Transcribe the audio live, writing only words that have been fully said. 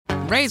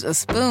Raise a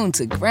spoon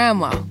to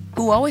Grandma,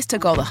 who always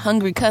took all the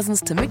hungry cousins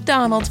to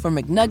McDonald's for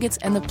McNuggets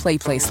and the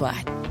Play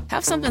Slide.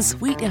 Have something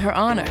sweet in her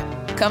honor.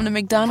 Come to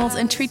McDonald's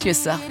and treat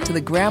yourself to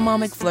the Grandma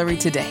McFlurry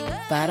today.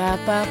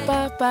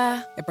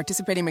 Ba-da-ba-ba-ba. At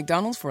participating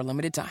McDonald's for a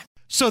limited time.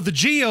 So the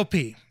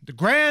GOP, the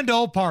grand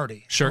old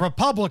party, Sure.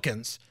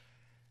 Republicans,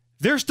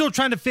 they're still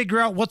trying to figure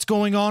out what's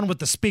going on with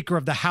the Speaker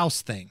of the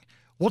House thing.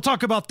 We'll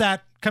talk about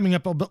that coming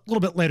up a little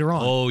bit later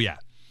on. Oh, yeah.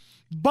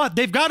 But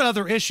they've got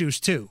other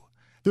issues, too.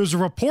 There's a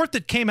report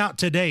that came out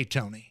today,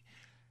 Tony,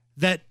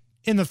 that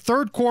in the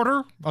third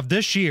quarter of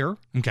this year,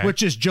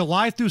 which is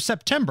July through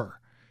September,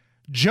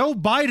 Joe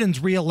Biden's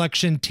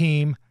reelection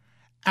team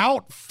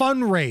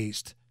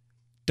out-fundraised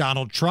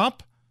Donald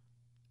Trump,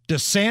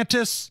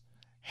 DeSantis,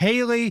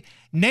 Haley,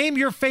 name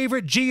your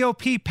favorite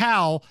GOP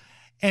pal,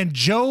 and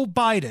Joe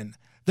Biden,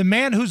 the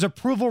man whose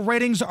approval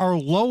ratings are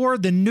lower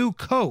than New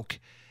Coke.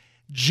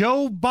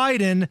 Joe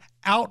Biden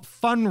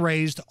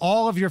out-fundraised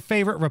all of your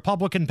favorite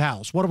Republican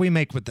pals. What do we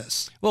make with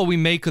this? Well, we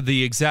make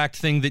the exact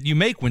thing that you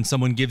make when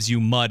someone gives you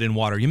mud and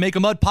water. You make a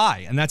mud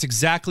pie, and that's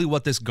exactly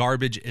what this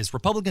garbage is.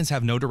 Republicans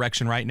have no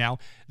direction right now.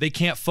 They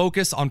can't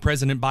focus on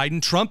President Biden.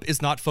 Trump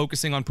is not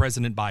focusing on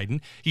President Biden.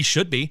 He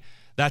should be.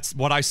 That's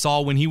what I saw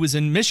when he was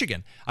in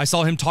Michigan. I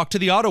saw him talk to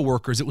the auto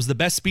workers. It was the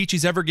best speech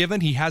he's ever given.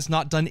 He has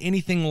not done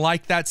anything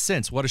like that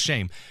since. What a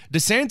shame.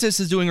 DeSantis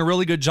is doing a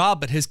really good job,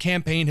 but his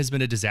campaign has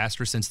been a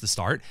disaster since the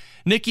start.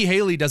 Nikki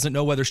Haley doesn't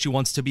know whether she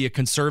wants to be a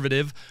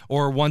conservative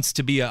or wants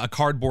to be a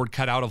cardboard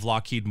cutout of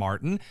Lockheed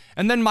Martin.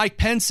 And then Mike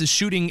Pence is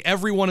shooting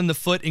everyone in the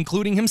foot,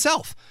 including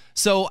himself.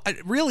 So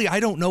really,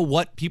 I don't know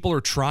what people are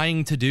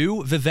trying to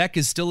do. Vivek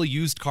is still a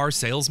used car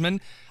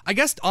salesman. I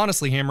guess,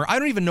 honestly, Hammer, I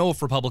don't even know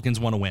if Republicans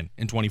want to win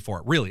in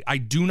 24. Really, I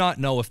do not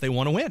know if they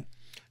want to win.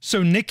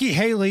 So Nikki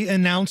Haley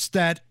announced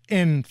that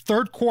in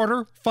third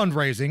quarter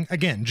fundraising,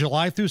 again,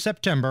 July through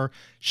September,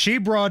 she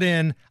brought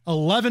in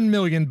 $11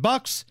 million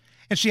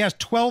and she has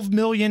 $12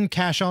 million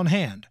cash on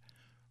hand.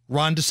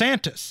 Ron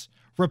DeSantis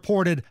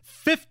reported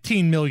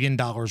 $15 million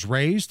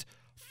raised,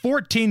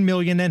 $14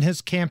 million in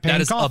his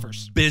campaign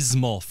coffers. That is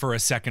abysmal for a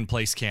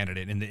second-place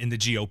candidate in the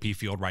GOP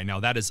field right now.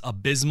 That is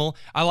abysmal.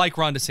 I like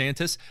Ron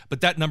DeSantis, but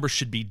that number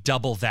should be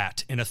double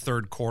that in a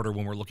third quarter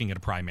when we're looking at a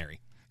primary.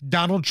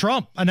 Donald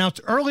Trump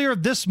announced earlier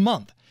this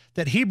month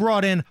that he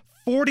brought in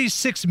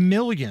 $46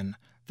 million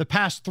the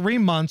past 3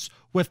 months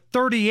with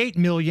 $38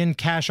 million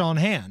cash on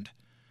hand.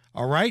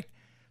 All right?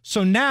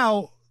 So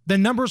now the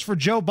numbers for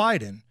Joe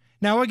Biden.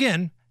 Now,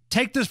 again,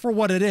 take this for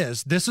what it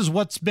is. This is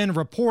what's been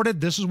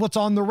reported. This is what's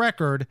on the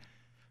record.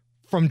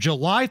 From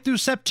July through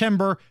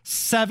September,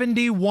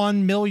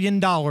 $71 million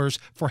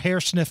for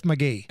Hair Sniff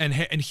McGee.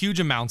 And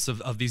huge amounts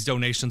of these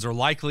donations are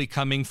likely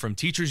coming from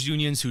teachers'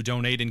 unions who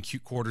donate in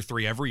quarter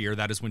three every year.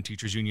 That is when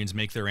teachers' unions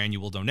make their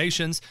annual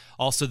donations.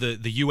 Also, the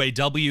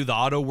UAW, the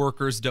auto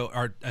workers,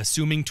 are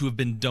assuming to have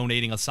been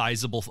donating a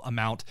sizable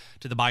amount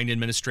to the Biden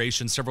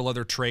administration. Several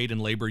other trade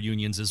and labor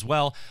unions as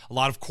well. A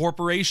lot of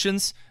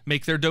corporations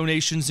make their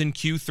donations in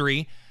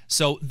Q3.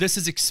 So this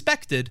is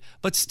expected,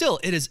 but still,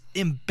 it is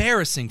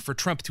embarrassing for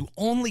Trump to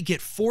only get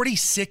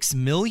 $46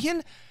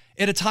 million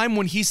at a time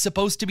when he's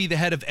supposed to be the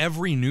head of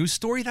every news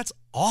story. That's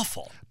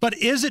awful. But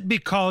is it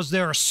because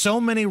there are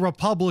so many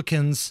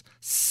Republicans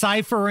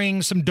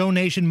ciphering some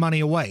donation money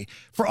away?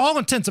 For all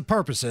intents and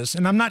purposes,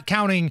 and I'm not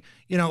counting,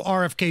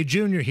 RFK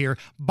Jr. here,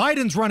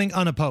 Biden's running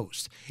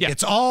unopposed. Yeah.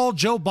 It's all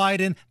Joe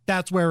Biden.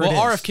 That's where it is.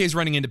 Well, RFK's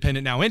running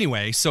independent now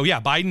anyway. So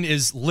yeah, Biden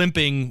is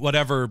limping,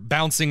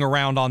 bouncing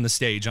around on the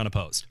stage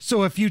unopposed.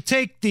 So if you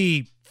take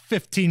the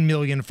 $15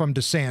 million from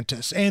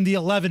DeSantis and the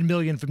 $11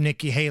 million from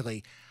Nikki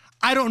Haley,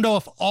 I don't know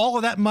if all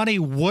of that money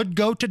would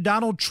go to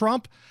Donald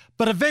Trump,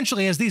 but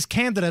eventually as these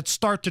candidates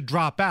start to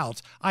drop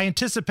out, I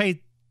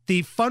anticipate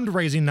the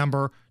fundraising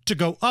number to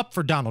go up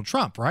for Donald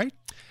Trump, right?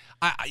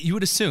 You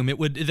would assume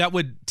that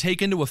would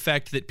take into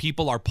effect that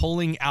people are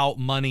pulling out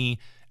money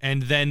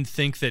and then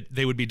think that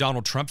they would be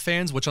Donald Trump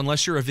fans, which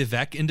unless you're a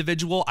Vivek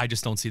individual, I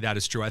just don't see that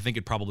as true. I think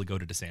it'd probably go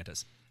to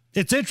DeSantis.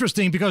 It's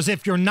interesting because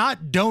if you're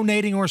not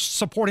donating or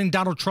supporting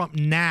Donald Trump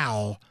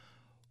now,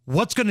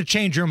 what's going to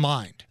change your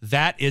mind?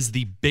 That is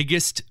the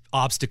biggest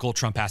obstacle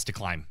Trump has to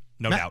climb,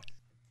 no doubt.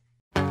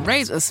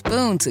 Raise a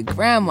spoon to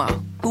Grandma,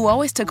 who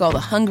always took all the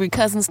hungry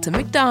cousins to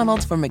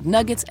McDonald's for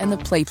McNuggets and the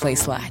Play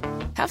Slide.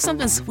 Have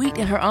something sweet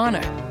in her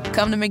honor.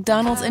 Come to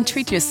McDonald's and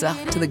treat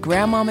yourself to the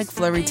Grandma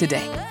McFlurry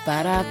today.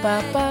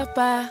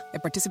 Ba-da-ba-ba-ba.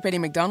 At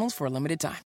participating McDonald's for a limited time.